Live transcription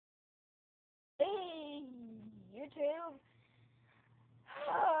YouTube.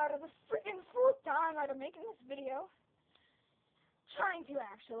 Out of the freaking fourth time out of making this video. Trying to,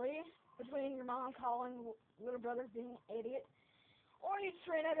 actually. Between your mom calling little brother being an idiot. Or you just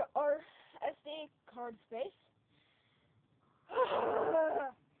ran out of our SD card space.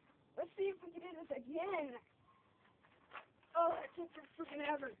 Let's see if we can do this again. Oh, it took freaking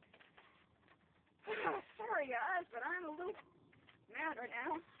ever. Sorry guys, but I'm a little mad right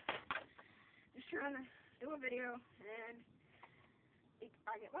now. Just trying to do a video and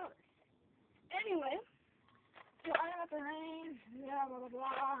I get bothered. Anyway, so I'm at the range, blah blah blah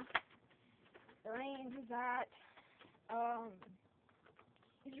blah. The range is at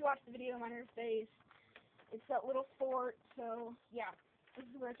if you watch the video on my Nerf face, it's that little fort, so yeah, this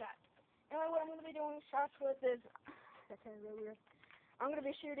is where it's at. Anyway, what I'm gonna be doing shots with is that kind of really weird. I'm going to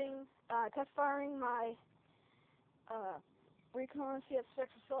be shooting, test firing my recon CF6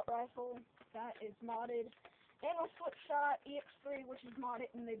 assault rifle that is modded, and my slip shot EX3, which is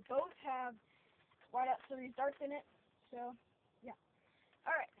modded, and they both have whiteout series darts in it. So yeah.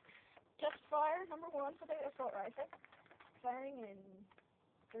 All right. Test fire number 1 for the assault rifle. Firing in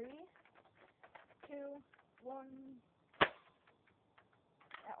 3, 2, 1.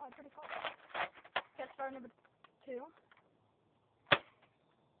 That one's pretty close. Test fire number 2.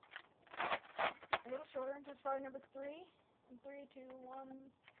 A little shorter, and test fire number 3. And 3, 2, 1.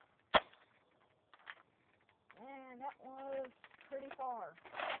 And that was pretty far.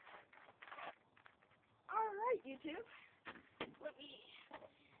 Alright, YouTube. Let me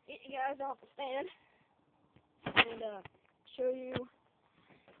get you guys off the stand and show you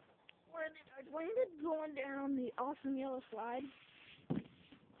where I landed going down the awesome yellow slide.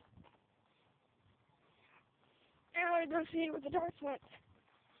 Now we're going to see where the darts went.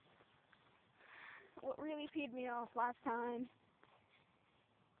 What really peed me off last time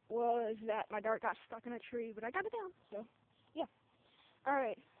was that my dart got stuck in a tree, but I got it down, so yeah.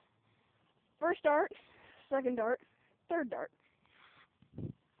 Alright. First dart, second dart, third dart.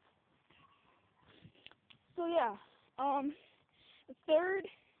 So yeah, the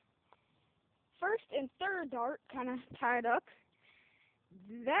first and third dart kind of tied up.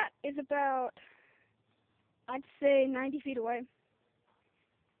 That is about, I'd say 90 feet away.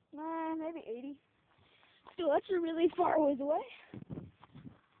 Maybe 80. So that's a really far ways away.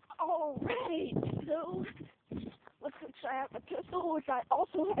 Alright, so let's go try out the pistol, which I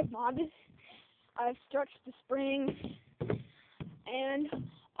also have modded. I've stretched the spring, and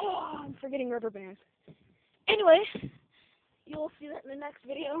I'm forgetting rubber bands. Anyway, you'll see that in the next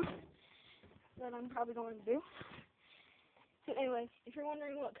video that I'm probably going to do. So anyway, if you're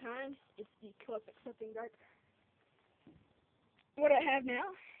wondering what kind, it's the clip accepting dart. What I have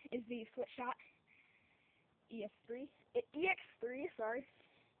now is the split shot EX3, sorry.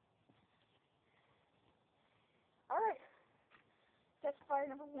 Alright, test fire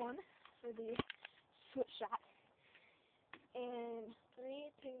number 1 for the switch shot. And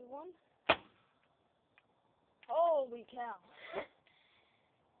 3, 2, 1. Holy cow.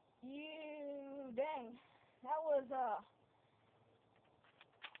 You dang. That was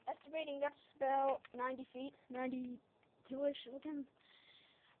estimating that's about 90 feet, 92-ish looking.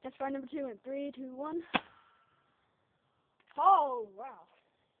 Test fire number 2 and 3, 2, 1. Oh, wow.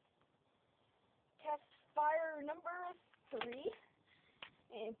 Test fire number 3.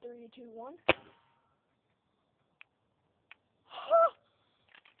 And 3, 2, 1.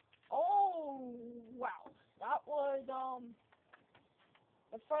 Oh, wow. That was,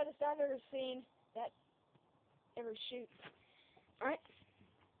 the farthest I've ever seen that ever shoot. Alright.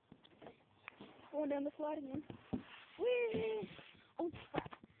 Going down the slide again. Whee! Oh,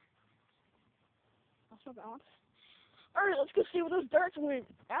 crap. Lost my balance. Alright, let's go see where those darts went.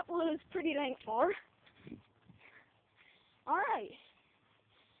 That was pretty dang far. Alright.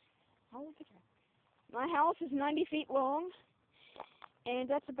 My house is 90 feet long, and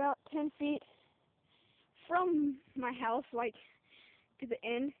that's about 10 feet from my house, like, to the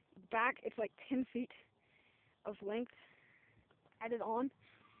end. Back, it's like 10 feet of length added on.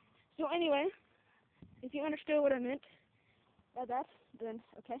 So anyway, if you understood what I meant by that, then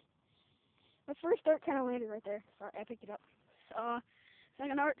okay. My first dart kind of landed right there. Sorry, I picked it up.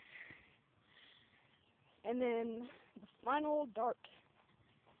 Second dart. And then the final dart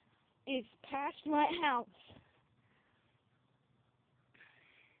is past my house.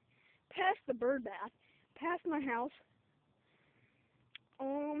 Past the bird bath. Past my house.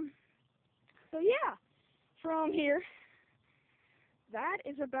 So yeah. From here, that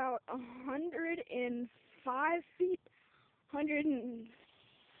is about 105 feet.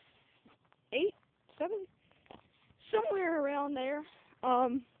 108, 7, somewhere around there.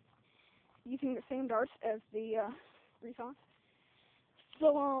 using the same darts as the recon.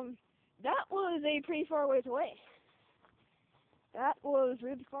 So that was a pretty far ways away. That was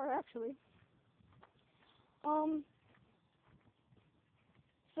really far actually.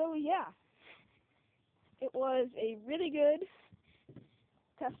 So yeah, it was a really good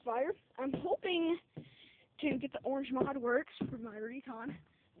test fire. I'm hoping to get the orange mod works for my recon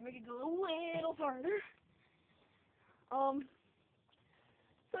and make it go a little farther.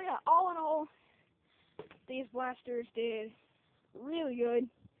 So yeah, all in all, these blasters did really good.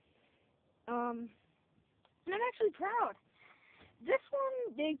 And I'm actually proud. This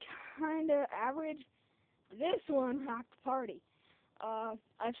one did kinda average. This one rocked the party.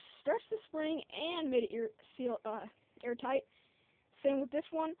 I've stretched the spring and made it airtight. Same with this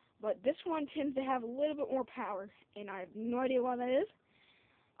one, but this one tends to have a little bit more power, and I have no idea why that is.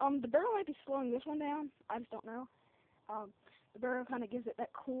 The barrel might be slowing this one down. I just don't know. The barrel kind of gives it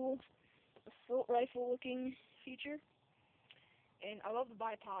that cool assault rifle looking feature. And I love the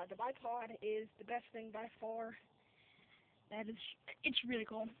bipod. The bipod is the best thing by far. It's really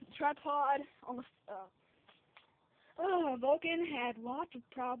cool. The tripod on the Vulcan had lots of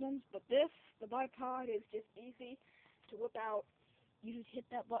problems, but the bipod is just easy to whip out. You just hit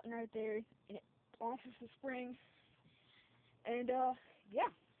that button right there, and it launches the spring. And yeah.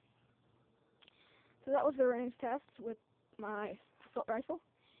 So that was the range test with my assault rifle,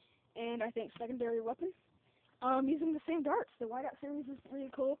 and I think secondary weapon. Using the same darts. The whiteout series is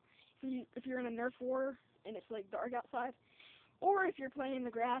really cool if you're in a Nerf war and it's like dark outside, or if you're playing in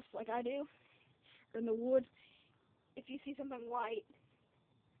the grass like I do, or in the woods. If you see something white,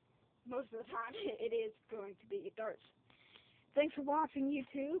 most of the time it is going to be darts. Thanks for watching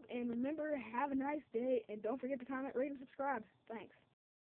YouTube, and remember, have a nice day, and don't forget to comment, rate, and subscribe. Thanks.